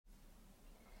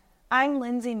I'm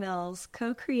Lindsay Mills,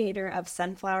 co-creator of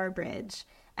Sunflower Bridge,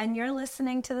 and you're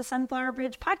listening to the Sunflower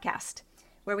Bridge podcast,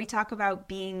 where we talk about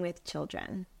being with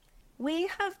children. We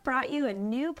have brought you a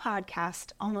new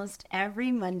podcast almost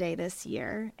every Monday this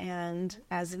year, and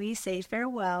as we say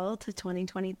farewell to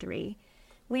 2023,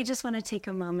 we just want to take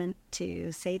a moment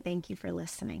to say thank you for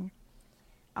listening.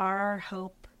 Our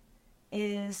hope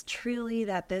is truly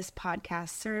that this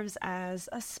podcast serves as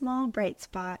a small bright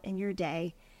spot in your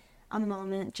day, a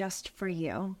moment just for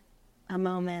you, a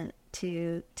moment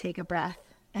to take a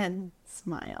breath and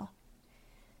smile.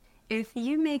 If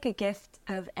you make a gift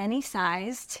of any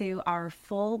size to our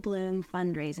Full Bloom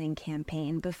fundraising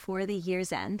campaign before the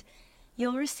year's end,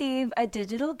 you'll receive a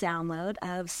digital download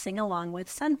of Sing Along with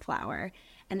Sunflower,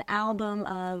 an album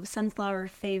of Sunflower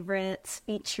favorites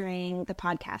featuring the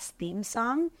podcast theme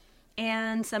song,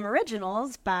 and some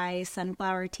originals by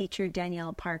Sunflower teacher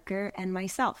Danielle Parker and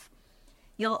myself.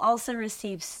 You'll also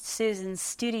receive Susan's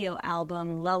studio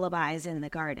album, Lullabies in the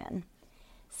Garden.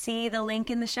 See the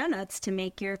link in the show notes to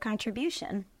make your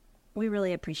contribution. We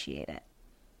really appreciate it.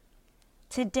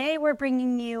 Today we're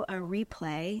bringing you a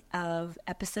replay of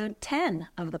episode 10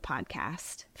 of the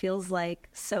podcast. Feels like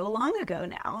so long ago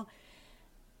now.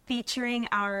 Featuring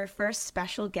our first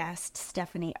special guest,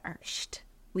 Stephanie Arsht.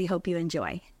 We hope you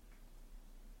enjoy.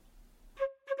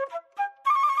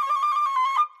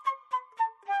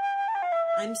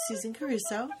 I'm Susan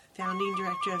Caruso, founding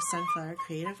director of Sunflower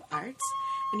Creative Arts,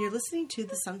 and you're listening to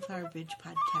the Sunflower Bridge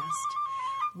podcast,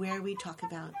 where we talk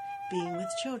about being with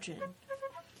children.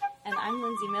 And I'm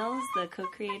Lindsay Mills, the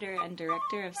co-creator and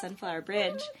director of Sunflower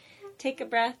Bridge. Take a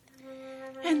breath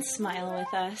and smile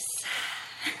with us.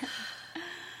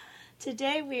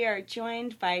 Today we are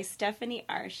joined by Stephanie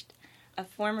Arsht, a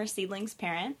former Seedlings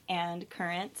parent and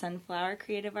current Sunflower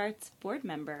Creative Arts board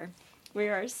member. We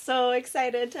are so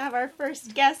excited to have our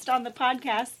first guest on the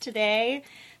podcast today.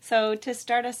 So to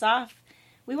start us off,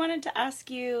 we wanted to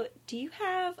ask you, do you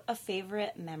have a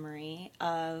favorite memory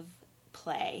of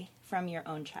play from your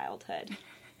own childhood?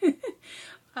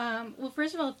 Well,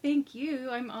 first of all, thank you.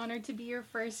 I'm honored to be your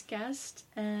first guest.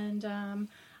 And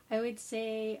I would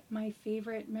say my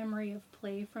favorite memory of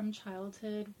play from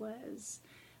childhood was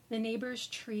the neighbor's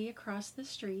tree across the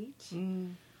street.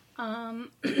 What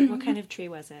kind of tree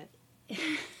was it?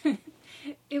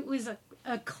 It was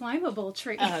a climbable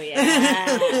tree. Oh,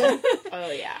 yeah.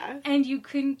 Oh, yeah. And you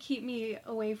couldn't keep me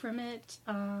away from it.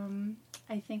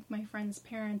 I think my friend's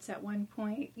parents at one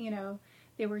point,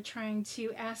 they were trying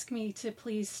to ask me to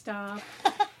please stop.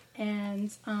 And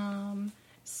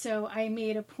so I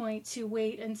made a point to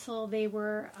wait until they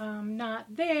were not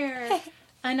there.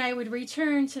 And I would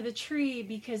return to the tree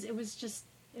because it was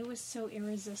so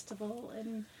irresistible.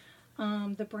 And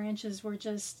the branches were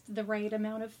just the right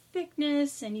amount of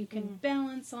thickness, and you can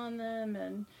balance on them,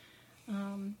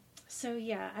 and so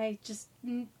yeah, I just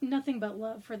nothing but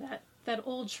love for that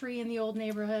old tree in the old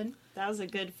neighborhood. That was a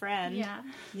good friend.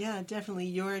 Yeah, definitely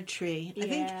your tree. Yeah. I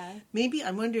think maybe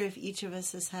I wonder if each of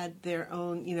us has had their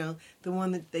own, the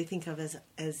one that they think of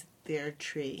as their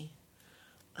tree.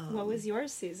 What was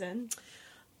yours, Susan?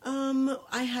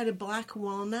 I had a black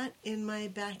walnut in my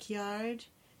backyard.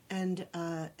 And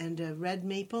a red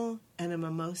maple and a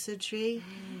mimosa tree,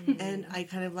 and I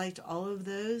kind of liked all of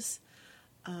those.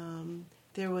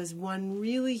 There was one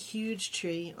really huge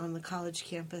tree on the college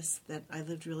campus that I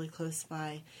lived really close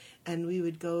by, and we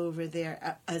would go over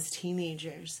there as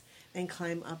teenagers and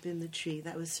climb up in the tree.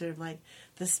 That was sort of like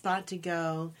the spot to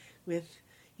go with,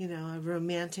 a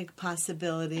romantic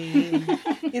possibility, and,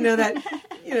 that,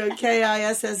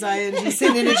 KISSING,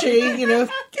 sitting in a tree,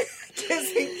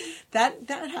 kissing. That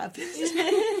happened,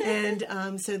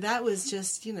 and so that was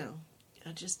just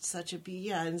just such a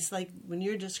and it's like when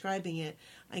you're describing it,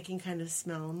 I can kind of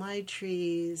smell my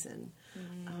trees, and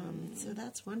so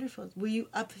that's wonderful. Were you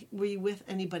with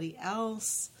anybody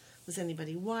else? Was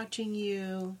anybody watching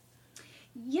you?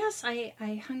 Yes,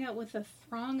 I hung out with a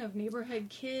throng of neighborhood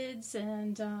kids,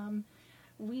 and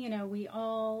we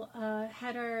all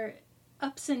had our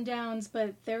ups and downs,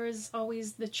 but there was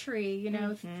always the tree,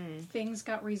 things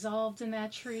got resolved in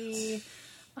that tree.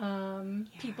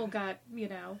 People got,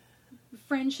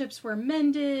 friendships were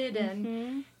mended,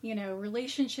 and,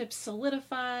 relationships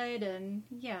solidified, and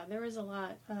there was a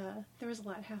lot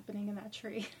happening in that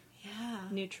tree. Yeah.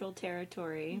 Neutral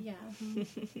territory. Yeah.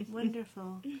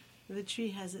 Wonderful. The tree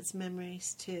has its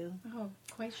memories too. Oh,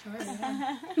 quite sure.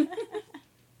 Yeah.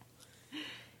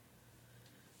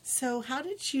 So how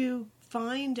did you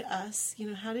find us?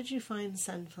 How did you find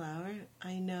Sunflower?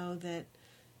 I know that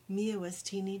Mia was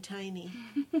teeny tiny.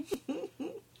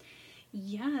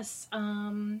 Yes.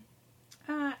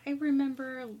 I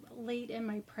remember late late in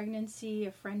my pregnancy,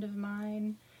 a friend of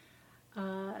mine,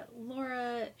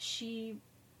 Laura, she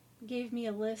gave me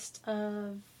a list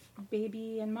of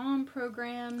baby and mom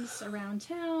programs around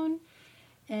town,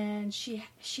 and she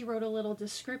wrote a little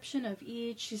description of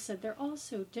each. She said they're all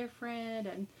so different,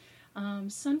 and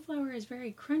sunflower is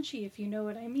very crunchy, if you know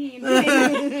what I mean.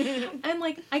 And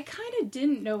like, I kind of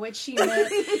didn't know what she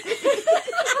meant.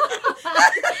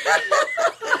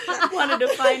 Wanted to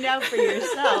find out for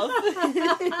yourself.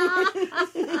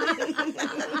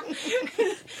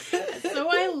 So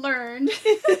I learned.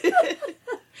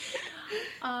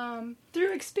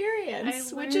 Through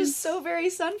experience, which learned, is so very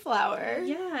sunflower.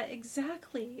 Yeah,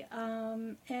 exactly.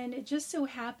 And it just so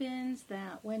happens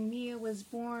that when Mia was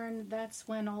born, that's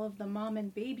when all of the mom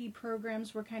and baby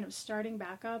programs were kind of starting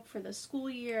back up for the school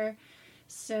year.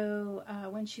 So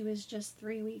when she was just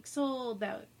 3 weeks old,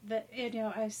 that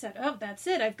I said, oh, that's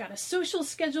it. I've got a social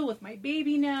schedule with my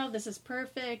baby now. This is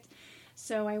perfect.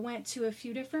 So I went to a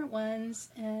few different ones,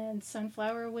 and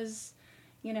Sunflower was,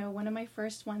 one of my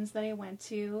first ones that I went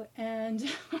to. And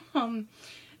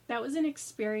that was an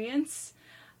experience.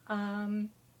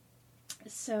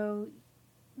 So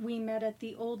we met at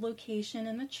the old location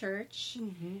in the church.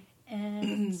 Mm-hmm.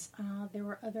 And there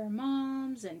were other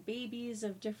moms and babies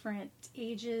of different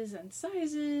ages and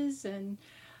sizes. And,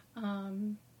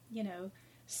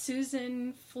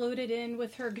 Susan floated in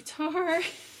with her guitar.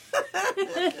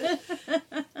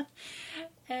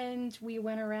 And we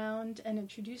went around and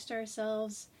introduced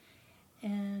ourselves.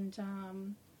 And,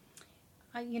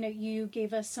 you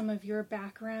gave us some of your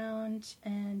background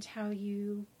and how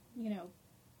you,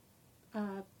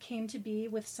 came to be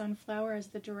with Sunflower as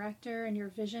the director, and your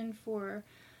vision for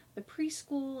the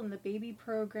preschool and the baby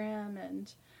program.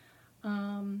 And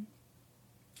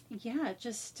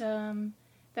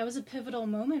that was a pivotal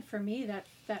moment for me, that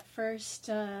first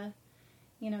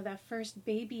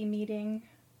baby meeting,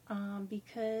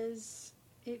 because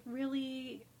it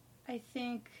really, I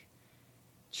think,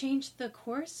 changed the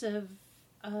course of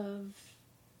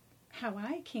how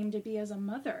I came to be as a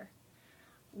mother.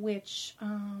 Which,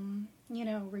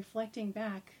 reflecting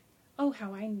back, oh,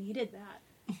 how I needed that.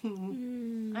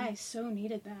 I so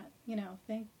needed that.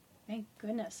 Thank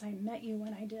goodness I met you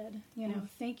when I did.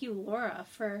 Thank you, Laura,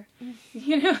 for,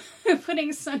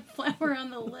 putting Sunflower on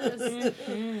the list.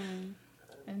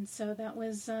 And so that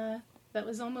was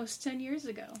almost 10 years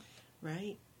ago.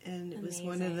 Right. And it Amazing.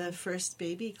 Was one of the first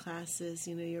baby classes.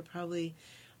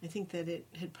 I think that it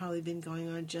had probably been going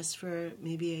on just for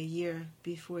maybe a year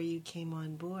before you came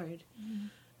on board. Mm-hmm.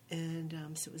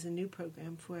 And so it was a new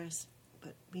program for us.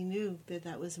 But we knew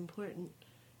that was important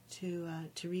to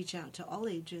reach out to all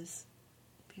ages,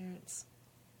 parents.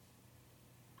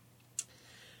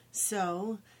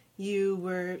 So you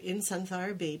were in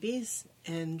Sunflower Babies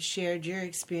and shared your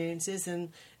experiences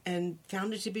and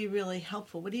found it to be really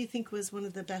helpful. What do you think was one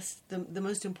of the best, the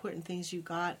most important things you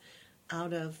got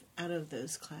out of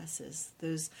those classes?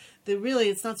 Really,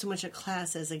 it's not so much a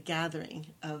class as a gathering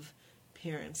of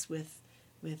parents with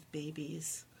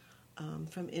babies,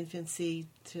 from infancy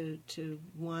to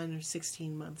 1 or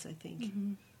 16 months, I think.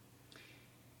 Mm-hmm.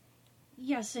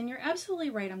 Yes, and you're absolutely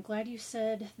right. I'm glad you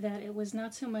said that it was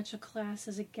not so much a class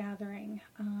as a gathering,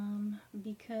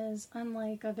 because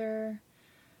unlike other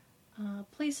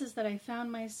places that I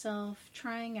found myself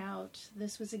trying out,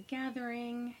 this was a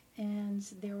gathering, and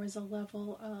there was a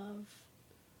level of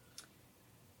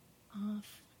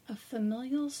a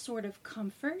familial sort of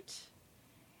comfort,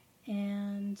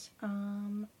 and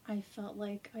I felt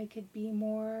like I could be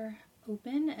more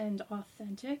open and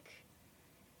authentic.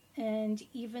 And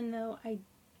even though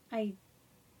I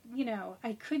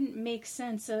couldn't make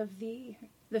sense of the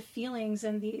feelings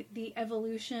and the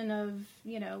evolution of,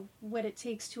 what it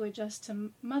takes to adjust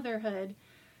to motherhood,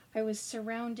 I was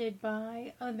surrounded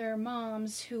by other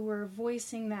moms who were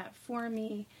voicing that for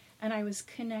me, and I was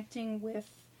connecting with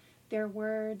their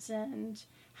words and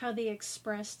how they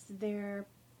expressed their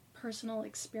personal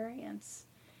experience.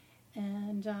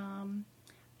 And,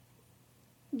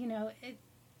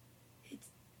 it's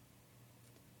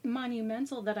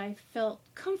monumental that I felt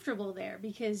comfortable there,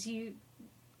 because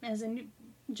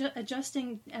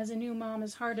adjusting as a new mom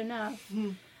is hard enough.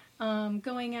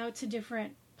 Going out to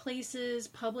different places,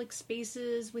 public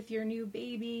spaces with your new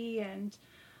baby, and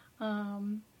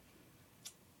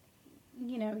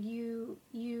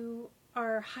you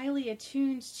are highly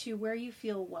attuned to where you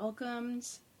feel welcomed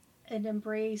and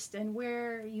embraced and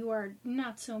where you are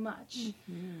not so much.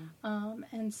 Mm-hmm.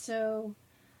 And so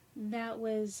that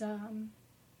was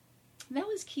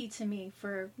key to me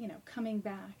for, coming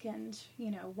back, and,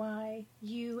 why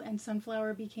you and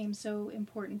Sunflower became so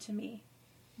important to me.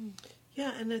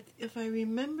 Yeah, and if I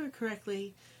remember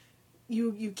correctly,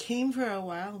 you came for a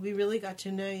while. We really got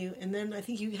to know you, and then I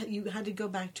think you had to go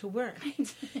back to work.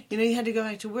 You had to go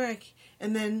back to work,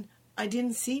 and then we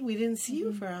didn't see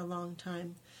you for a long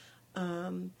time.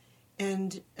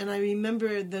 And I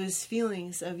remember those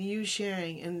feelings of you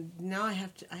sharing, and now I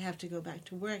have to go back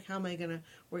to work. How am I going to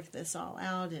work this all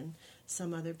out? And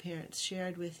some other parents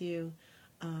shared with you,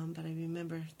 but I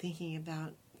remember thinking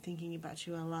about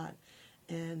you a lot.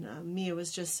 And Mia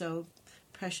was just so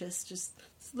precious, just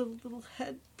this little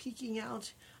head peeking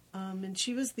out, and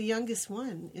she was the youngest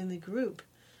one in the group.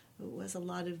 It was a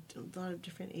lot of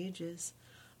different ages.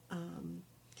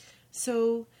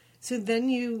 So then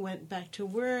you went back to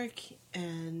work,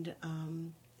 and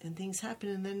things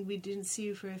happened, and then we didn't see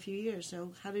you for a few years.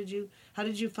 So how did you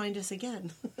find us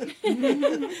again?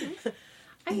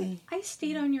 I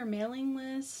stayed on your mailing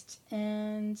list,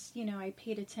 and I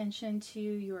paid attention to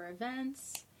your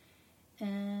events,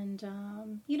 and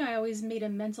I always made a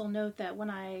mental note that when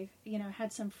I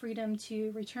had some freedom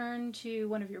to return to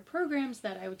one of your programs,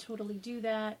 that I would totally do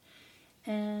that.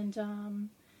 And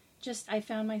I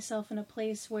found myself in a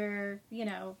place where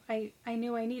I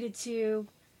knew I needed to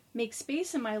make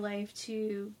space in my life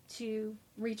to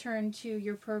return to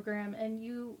your program. And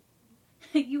you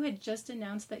had just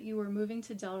announced that you were moving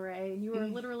to Delray, and you were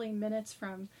literally minutes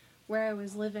from where I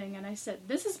was living, and I said,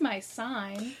 this is my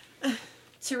sign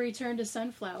to return to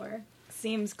Sunflower.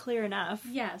 Seems clear enough.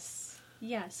 Yes,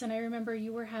 and I remember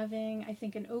you were having, I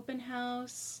think, an open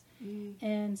house,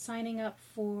 and signing up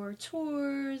for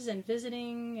tours and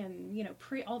visiting, and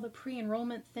all the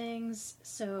pre-enrollment things.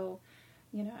 So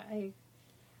I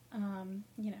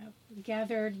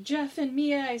gathered Jeff and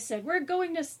Mia. I said, we're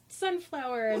going to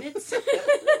Sunflower, and it's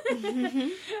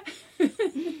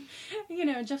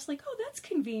Jeff's like, oh, that's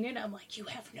convenient. I'm like, you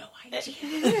have no idea.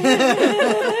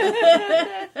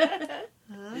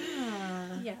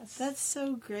 Yes, that's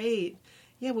so great.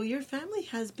 Yeah, well, your family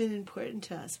has been important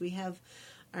to us. We have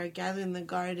our Gather in the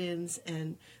Gardens,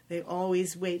 and they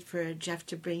always wait for Jeff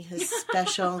to bring his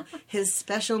special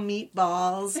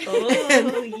meatballs.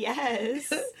 Oh,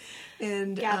 yes.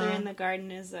 And Gather in the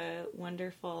Garden is a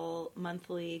wonderful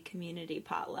monthly community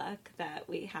potluck that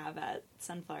we have at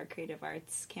Sunflower Creative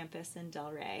Arts campus in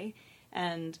Delray.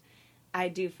 And I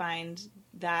do find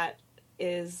that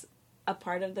is a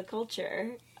part of the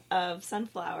culture of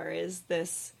Sunflower, is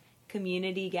this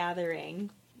community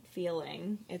gathering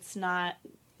feeling. It's not,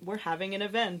 we're having an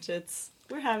event. It's,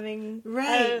 we're having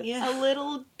a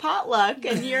little potluck,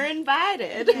 and you're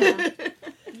invited. Yeah.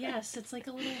 Yes, it's like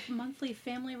a little monthly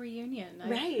family reunion.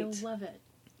 I love it.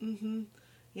 Mm-hmm.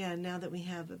 Yeah, now that we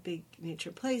have a big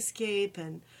nature playscape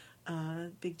and a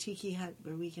big tiki hut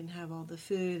where we can have all the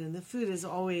food, and the food is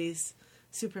always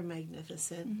super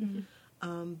magnificent.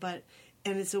 Mm-hmm.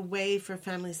 And it's a way for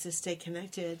families to stay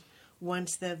connected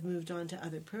once they've moved on to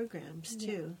other programs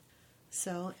too.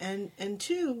 So, and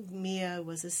too, Mia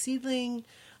was a seedling,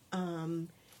 and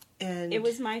it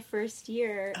was my first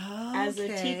year as a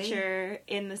teacher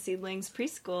in the seedlings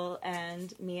preschool,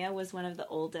 and Mia was one of the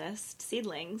oldest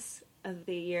seedlings of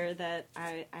the year that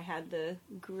I had the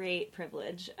great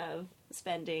privilege of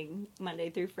spending Monday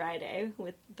through Friday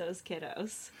with those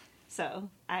kiddos. So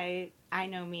I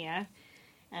know Mia,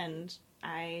 and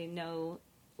I know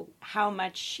how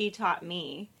much she taught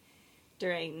me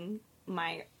during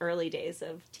my early days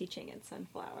of teaching at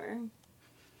Sunflower.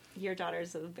 Your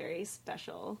daughter's a very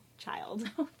special child.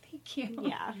 Oh, thank you.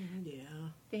 Yeah. Yeah.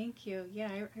 Thank you. Yeah,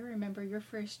 I remember your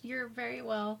first year very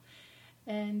well.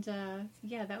 And,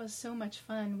 that was so much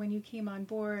fun when you came on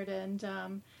board. And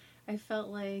I felt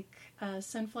like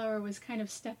Sunflower was kind of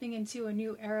stepping into a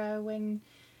new era when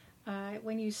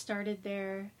you started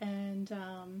there. And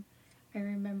I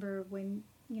remember when,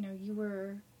 you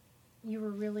were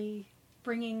really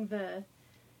bringing the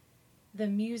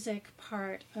music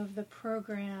part of the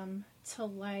program to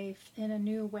life in a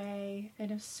new way,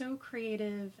 and it's so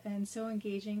creative and so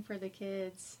engaging for the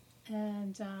kids.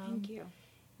 And thank you.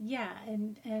 Yeah,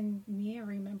 and Mia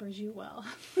remembers you well.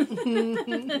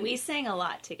 We sang a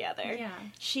lot together. Yeah.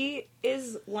 She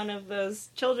is one of those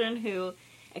children who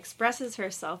expresses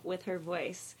herself with her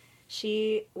voice.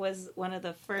 She was one of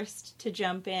the first to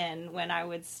jump in when I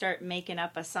would start making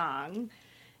up a song.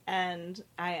 And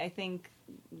I think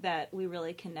that we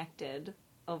really connected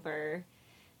over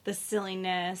the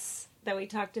silliness that we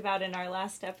talked about in our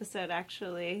last episode,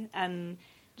 actually, and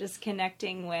just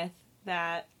connecting with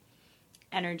that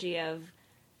energy of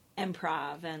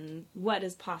improv and what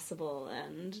is possible,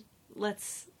 and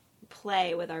let's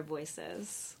play with our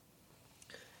voices.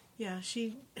 Yeah,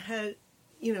 she had,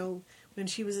 when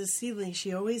she was a seedling,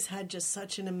 she always had just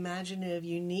such an imaginative,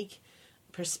 unique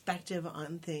perspective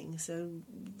on things. So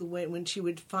the way when she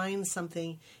would find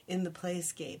something in the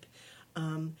playscape,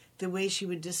 the way she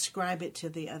would describe it to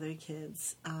the other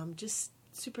kids, just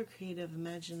super creative,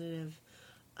 imaginative,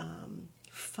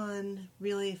 fun,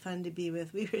 really fun to be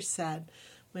with. We were sad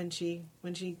when she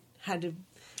had to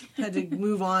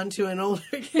move on to an older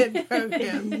kid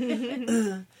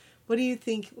program. What do you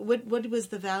think? What was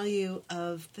the value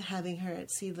of having her at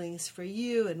Seedlings for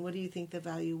you, and what do you think the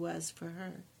value was for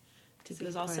her? It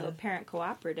was also a parent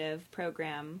cooperative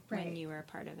program Right. when you were a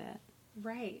part of it.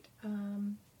 Right.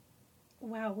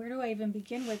 Wow, where do I even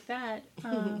begin with that?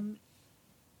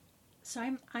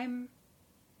 So I'm,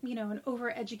 an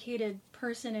overeducated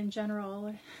person in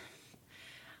general,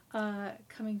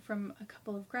 coming from a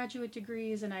couple of graduate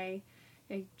degrees, and I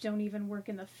don't even work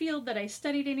in the field that I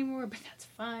studied anymore, but that's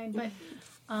fine. But,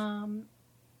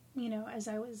 as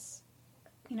I was,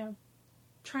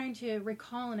 trying to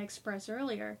recall and express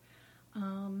earlier,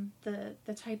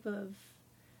 the type of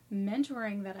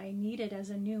mentoring that I needed as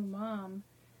a new mom,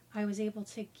 I was able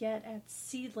to get at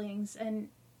Seedlings, and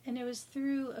it was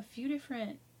through a few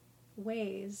different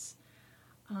ways.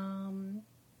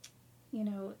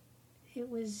 It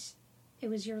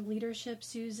was your leadership,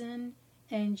 Susan,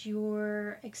 and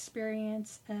your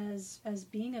experience as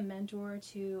being a mentor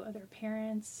to other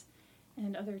parents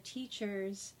and other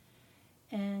teachers.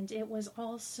 And it was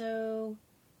also,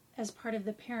 as part of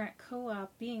the parent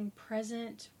co-op, being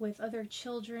present with other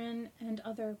children and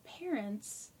other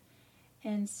parents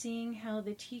and seeing how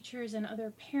the teachers and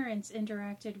other parents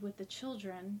interacted with the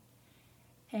children.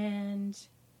 And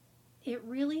it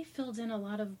really filled in a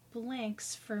lot of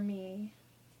blanks for me.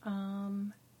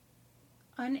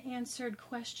 Unanswered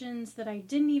questions that I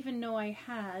didn't even know I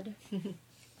had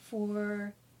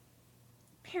for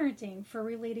parenting, for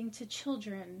relating to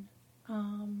children.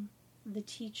 The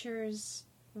teachers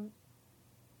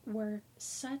were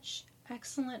such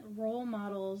excellent role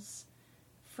models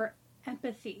for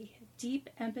empathy, deep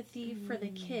empathy for the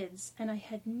kids, and I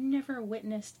had never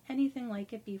witnessed anything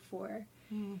like it before.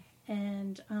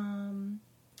 And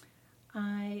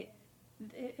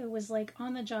it was like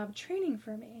on-the-job training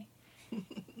for me.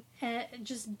 And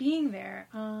just being there,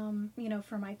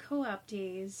 for my co-op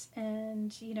days,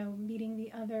 and meeting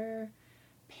the other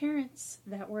parents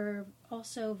that were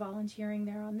also volunteering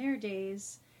there on their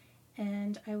days,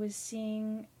 and I was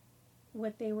seeing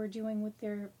what they were doing with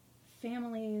their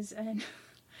families, and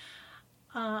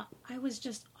I was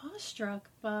just awestruck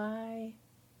by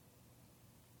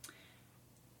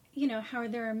how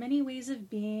there are many ways of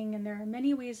being and there are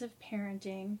many ways of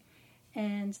parenting,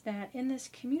 and that in this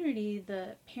community,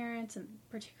 the parents, and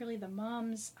particularly the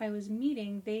moms I was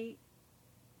meeting, they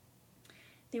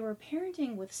were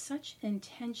parenting with such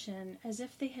intention, as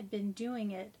if they had been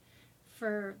doing it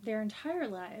for their entire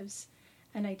lives.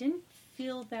 And I didn't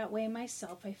feel that way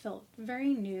myself. I felt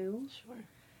very new. Sure.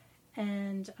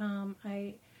 And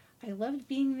I loved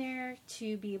being there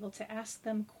to be able to ask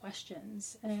them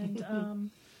questions. And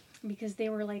because they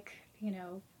were like,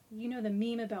 the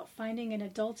meme about finding an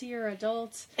adultier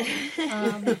adult.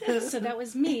 So that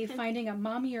was me finding a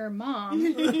mommier mom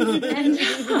and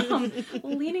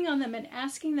leaning on them and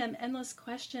asking them endless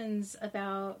questions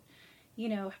about,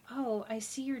 oh, I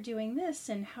see you're doing this,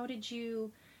 and how did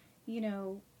you know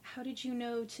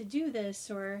to do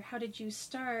this, or how did you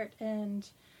start? And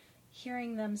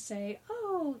hearing them say,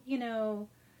 oh,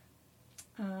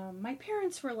 my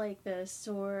parents were like this,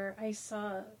 or I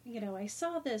saw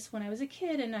this when I was a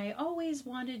kid, and I always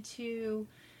wanted to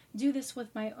do this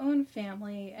with my own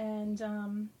family.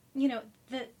 And,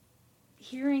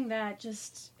 hearing that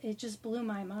just blew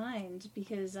my mind,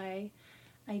 because I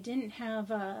didn't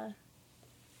have I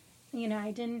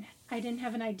didn't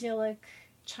have an idyllic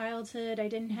childhood. I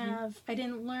didn't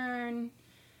learn,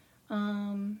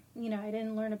 I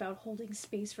didn't learn about holding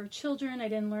space for children. I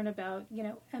didn't learn about,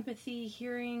 empathy,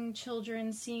 hearing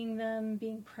children, seeing them,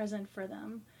 being present for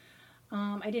them.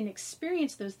 I didn't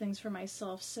experience those things for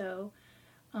myself. So,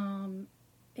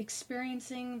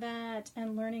 experiencing that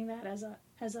and learning that as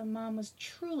a mom was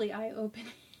truly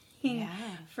eye-opening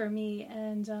for me.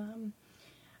 And,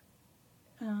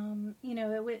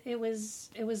 it was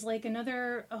like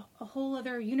a whole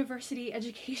other university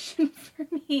education for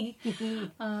me.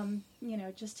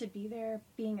 Just to be there,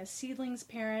 being a Seedlings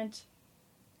parent.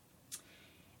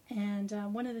 And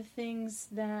one of the things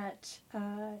that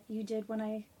you did when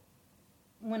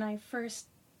I first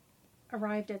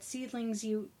arrived at Seedlings,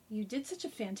 you did such a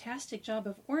fantastic job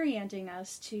of orienting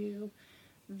us to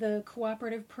the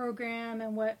cooperative program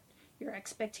and what your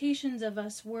expectations of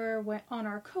us were on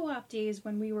our co-op days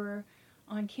when we were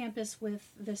on campus with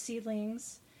the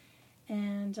Seedlings.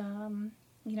 And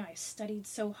I studied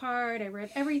so hard. I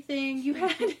read everything. You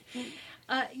had,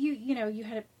 you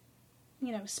had,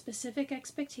 specific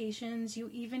expectations. You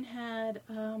even had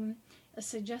a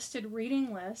suggested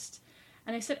reading list.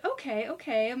 And I said, okay.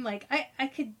 I'm like, I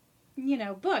could,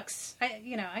 books.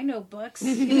 I know books.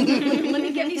 Let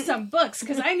me get me some books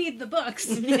because I need the books.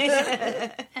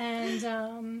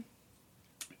 And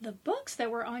the books that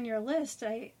were on your list,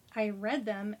 I read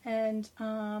them, and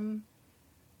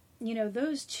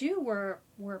those two were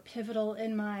pivotal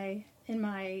in my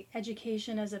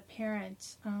education as a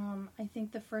parent. I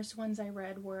think the first ones I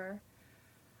read were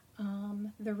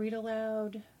the Read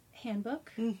Aloud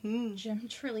Handbook, Jim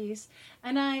Trelease,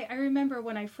 and I remember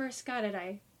when I first got it,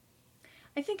 I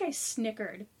think I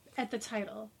snickered at the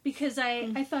title because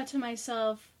I thought to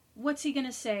myself, what's he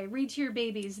gonna say? Read to your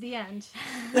babies. The end.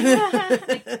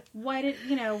 Like, why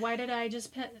did I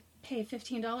just pay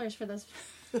 $15 for this?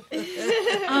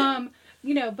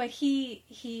 But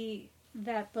he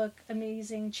that book,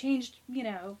 amazing, changed.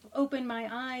 Opened my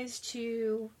eyes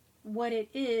to what it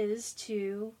is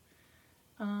to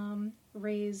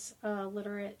raise a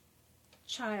literate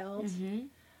child,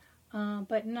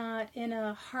 but not in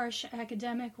a harsh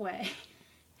academic way.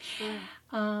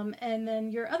 And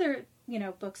then your other,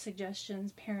 book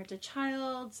suggestions, Parent to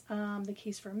Child, The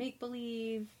Case for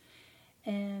Make-Believe,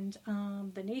 and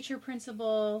The Nature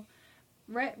Principle.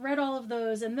 Read all of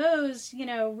those, and those,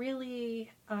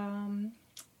 really,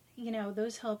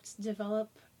 those helped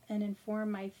develop and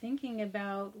inform my thinking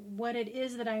about what it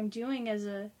is that I'm doing as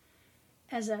a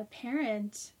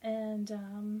parent.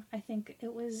 And I think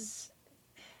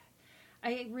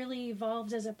I really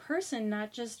evolved as a person,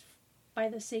 not just by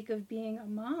the sake of being a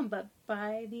mom, but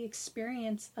by the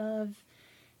experience of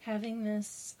having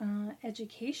this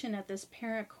education at this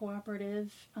parent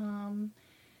cooperative,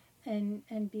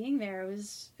 and being there.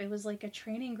 It was like a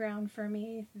training ground for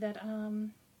me that I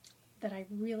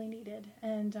really needed.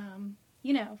 And I'm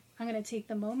going to take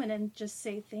the moment and just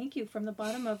say thank you from the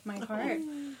bottom of my heart,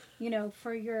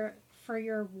 for your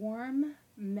warm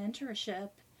mentorship.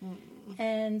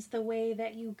 And the way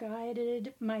that you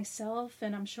guided myself,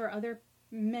 and I'm sure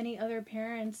many other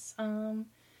parents,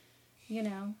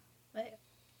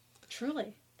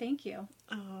 truly, thank you.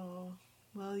 Oh,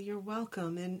 well, you're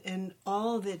welcome. And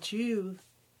all that you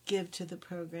give to the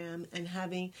program, and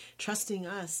trusting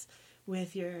us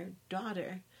with your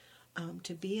daughter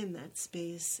to be in that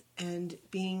space, and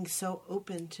being so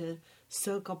open to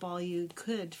soak up all you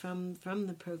could from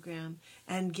the program,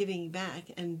 and giving back,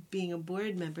 and being a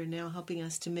board member now, helping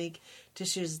us to make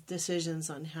decisions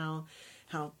on how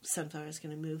Sunflower is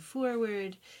going to move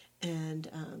forward. And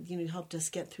you helped us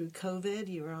get through COVID.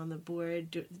 You were on the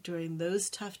board during those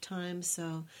tough times,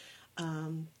 so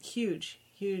huge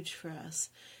for us.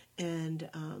 And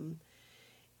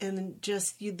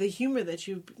just the humor that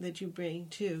you bring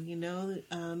too,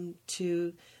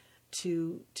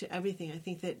 to everything. I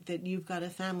think that you've got a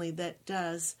family that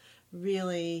does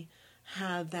really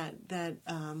have that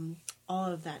all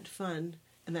of that fun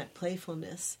and that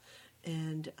playfulness.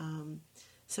 And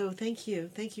so thank you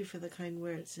for the kind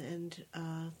words, and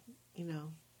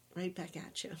right back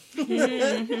at you.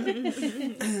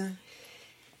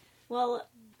 Well,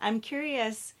 I'm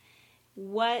curious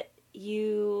what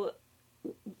you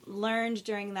learned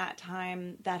during that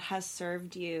time that has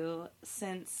served you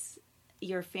since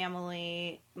your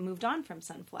family moved on from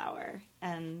Sunflower,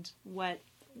 and what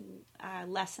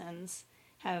lessons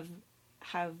have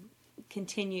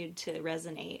continued to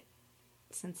resonate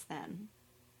since then.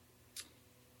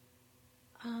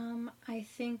 I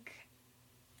think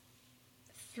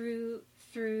through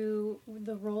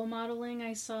the role modeling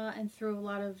I saw, and through a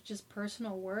lot of just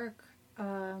personal work,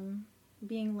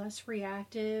 being less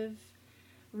reactive,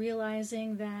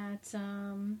 realizing that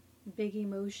big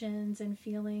emotions and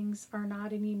feelings are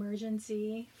not an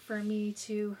emergency for me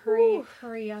to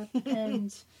hurry up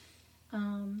and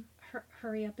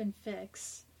hurry up and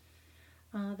fix.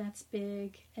 That's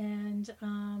big, and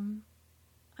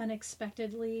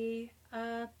unexpectedly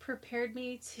prepared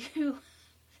me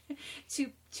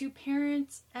to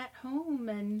parent at home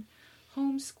and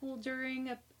homeschool during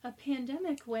a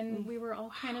pandemic when we were all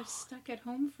kind of stuck at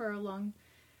home for a long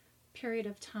period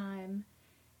of time.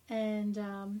 And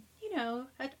I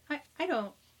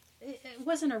don't. It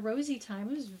wasn't a rosy time.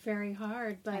 It was very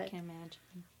hard, but I can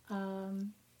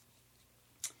imagine.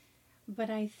 But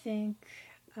I think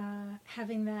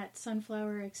having that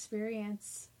Sunflower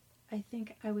experience, I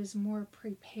think I was more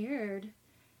prepared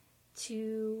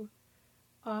to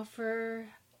offer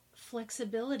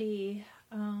flexibility,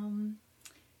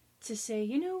 to say,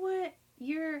 you know what,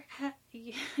 you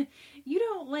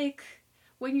don't like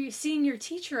when you're seeing your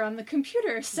teacher on the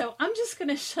computer, so I'm just going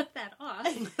to shut that off.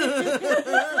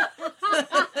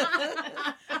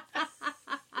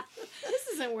 This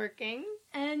isn't working.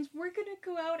 And we're going to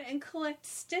go out and collect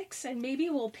sticks, and maybe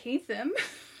we'll paint them.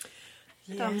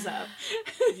 Yeah. Thumbs up.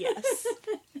 Yes.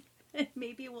 And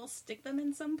maybe we'll stick them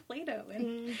in some Play-Doh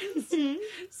and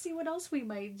see what else we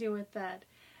might do with that.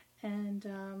 And,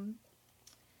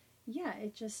 yeah,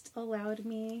 it just allowed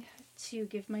me to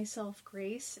give myself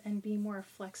grace and be more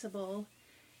flexible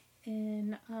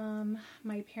in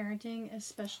my parenting,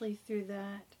 especially through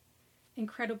that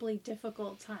incredibly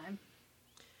difficult time.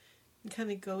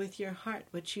 Kind of go with your heart,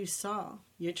 what you saw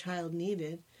your child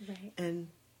needed. Right. And,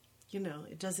 you know,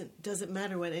 it doesn't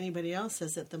matter what anybody else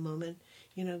says at the moment.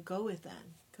 You know, go with that.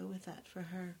 Go with that for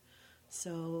her.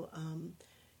 So,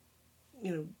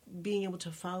 you know, being able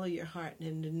to follow your heart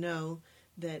and to know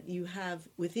that you have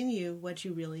within you what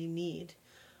you really need.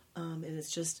 And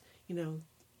it's just, you know,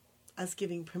 us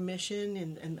giving permission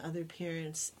and other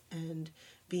parents and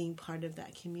being part of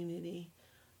that community.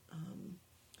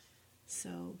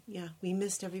 So, yeah, we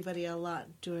missed everybody a lot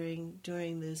during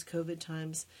those COVID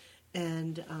times.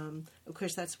 And, of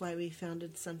course, that's why we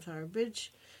founded Sunflower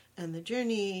Bridge and the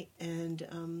Journey.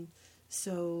 And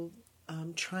so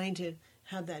trying to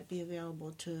have that be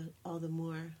available to all the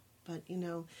more. But, you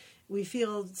know, we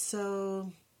feel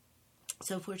so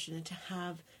fortunate to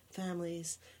have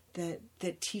families that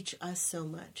teach us so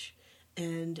much.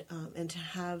 And to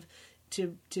have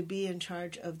to be in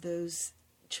charge of those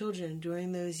children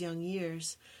during those young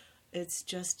years, it's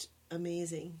just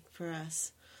amazing for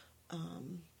us.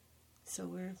 So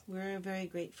we're very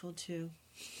grateful too.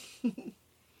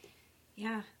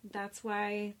 Yeah, that's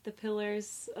why the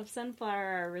pillars of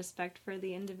Sunflower are respect for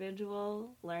the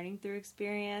individual, learning through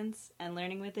experience, and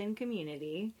learning within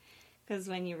community. Because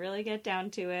when you really get down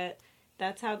to it,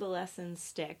 that's how the lessons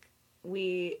stick.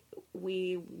 We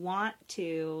want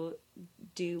to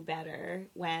do better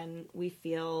when we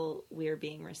feel we're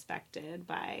being respected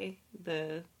by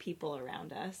the people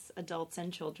around us, adults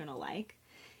and children alike.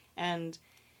 And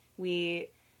we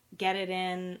get it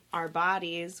in our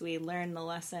bodies. We learn the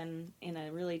lesson in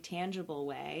a really tangible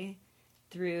way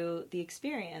through the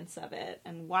experience of it.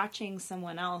 And watching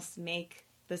someone else make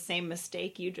the same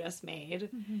mistake you just made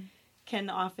can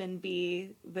often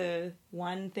be the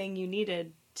one thing you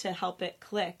needed to help it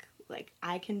click. Like,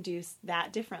 I can do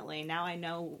that differently. Now I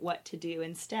know what to do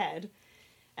instead.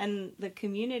 And the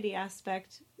community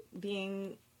aspect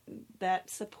being that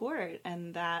support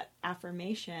and that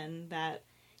affirmation that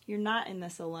you're not in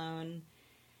this alone.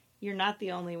 You're not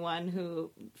the only one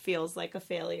who feels like a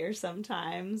failure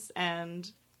sometimes, and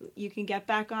you can get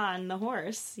back on the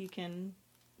horse. You can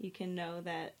know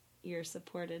that you're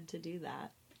supported to do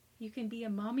that. You can be a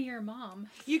mommy or mom.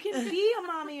 You can be a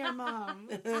mommy or mom.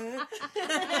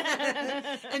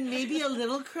 And maybe a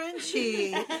little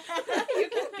crunchy. You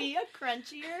can be a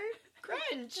crunchier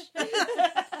crunch.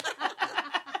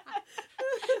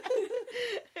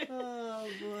 Oh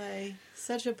boy,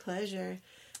 such a pleasure.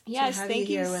 Yes, thank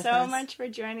you so us. much for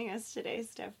joining us today,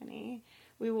 Stephanie.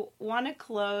 We want to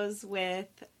close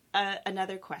with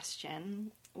another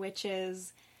question, which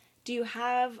is, do you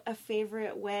have a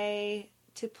favorite way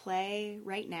to play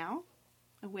right now?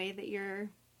 A way that you're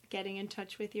getting in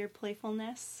touch with your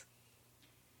playfulness?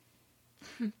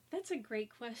 That's a great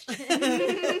question.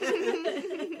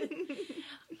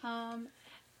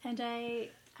 And I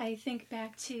think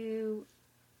back to,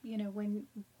 you know,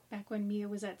 back when Mia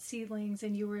was at Seedlings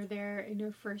and you were there in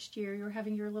your first year, you were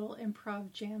having your little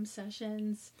improv jam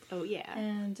sessions. Oh, yeah.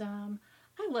 And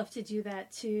I love to do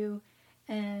that too.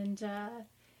 And,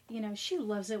 you know, she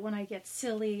loves it when I get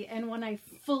silly and when I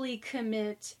fully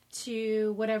commit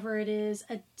to whatever it is,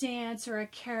 a dance or a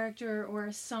character or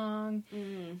a song.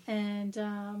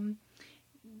 And,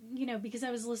 you know, because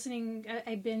I was listening,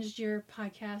 I binged your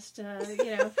podcast,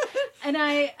 you know, and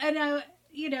I,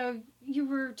 you know, you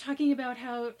were talking about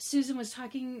how Susan was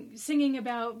singing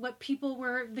about what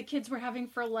the kids were having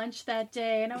for lunch that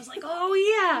day. And I was like, oh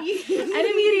yeah. And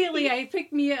immediately I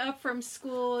picked Mia up from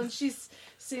school and she's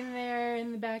sitting there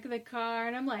in the back of the car.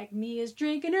 And I'm like, Mia's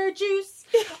drinking her juice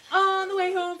on the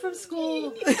way home from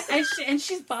school. And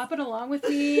she's bopping along with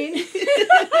me.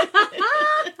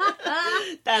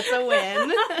 That's a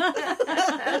win.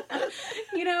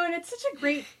 You know, and it's such a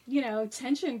great, you know,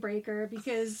 tension breaker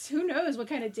because who knows what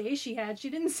kind of day she had. She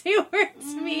didn't say a word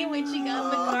to me when she got in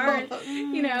the car,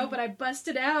 and, you know, but I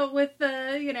busted out with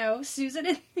the, you know,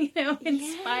 Susan, you know,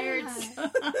 inspired.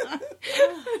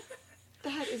 Yeah.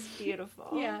 That is beautiful.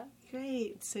 Yeah.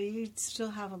 Great. So you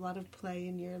still have a lot of play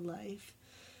in your life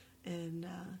and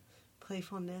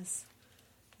playfulness.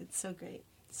 It's so great.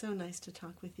 So nice to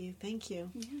talk with you. Thank you.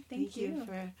 Yeah, thank you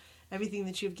for everything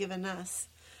that you've given us.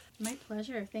 My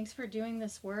pleasure. Thanks for doing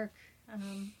this work.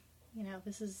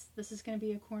 This is going to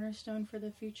be a cornerstone for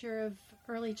the future of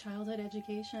early childhood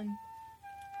education.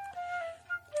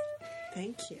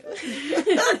 Thank you.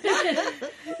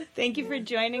 Thank you for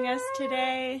joining us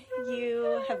today.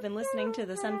 You have been listening to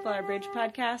the Sunflower Bridge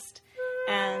podcast,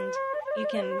 and you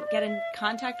can get in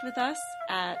contact with us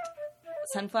at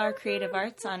Sunflower Creative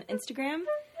Arts on Instagram,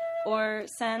 or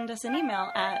send us an email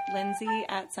at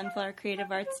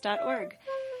lindsay@sunflowercreativearts.org.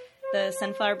 The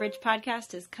Sunflower Bridge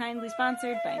podcast is kindly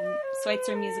sponsored by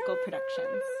Schweitzer Musical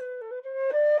Productions.